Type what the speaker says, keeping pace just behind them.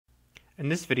In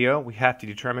this video, we have to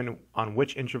determine on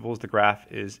which intervals the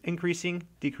graph is increasing,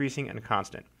 decreasing, and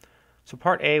constant. So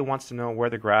part A wants to know where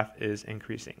the graph is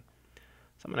increasing.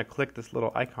 So I'm going to click this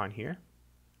little icon here.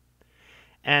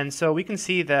 And so we can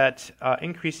see that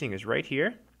increasing is right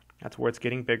here. That's where it's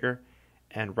getting bigger,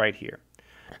 and right here.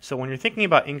 So when you're thinking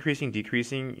about increasing,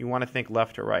 decreasing, you want to think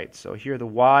left to right. So here the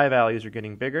y values are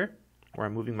getting bigger, where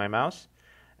I'm moving my mouse.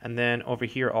 And then over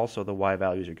here also the y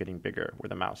values are getting bigger, where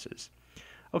the mouse is.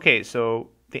 Okay, so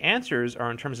the answers are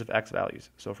in terms of x values.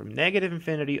 So from negative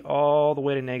infinity all the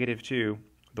way to negative 2,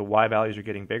 the y values are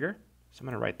getting bigger. So I'm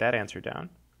going to write that answer down.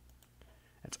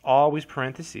 It's always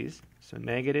parentheses, so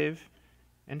negative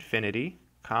infinity,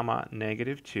 comma,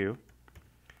 negative 2.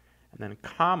 And then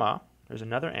comma, there's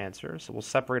another answer, so we'll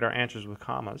separate our answers with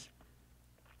commas.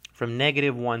 From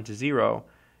negative 1 to 0,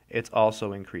 it's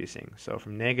also increasing. So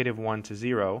from negative 1 to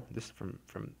 0, this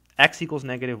from x equals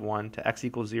negative 1 to x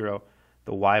equals 0,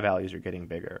 the y values are getting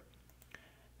bigger.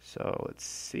 So let's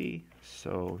see.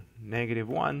 So negative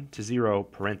 1 to 0,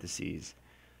 parentheses.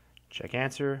 Check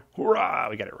answer. Hurrah!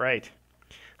 We got it right.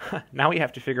 Now we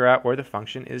have to figure out where the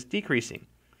function is decreasing.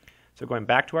 So going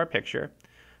back to our picture,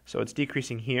 so it's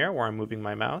decreasing here where I'm moving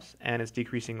my mouse, and it's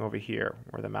decreasing over here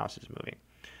where the mouse is moving.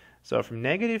 So from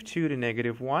negative 2 to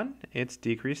negative 1, it's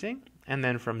decreasing, and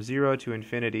then from 0 to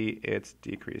infinity, it's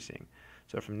decreasing.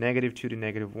 So from negative 2 to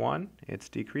negative 1, it's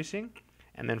decreasing,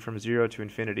 and then from 0 to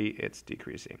infinity, it's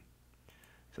decreasing.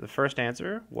 So the first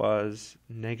answer was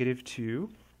negative 2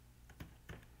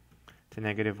 to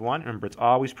negative 1. Remember, it's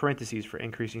always parentheses for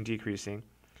increasing, decreasing.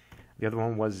 The other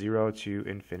one was 0 to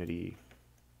infinity.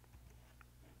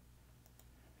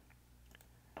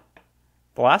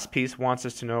 The last piece wants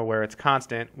us to know where it's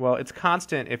constant. Well, it's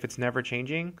constant if it's never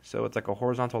changing, so it's like a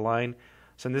horizontal line.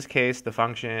 So in this case, the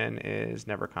function is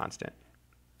never constant.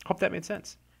 Hope that made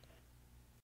sense.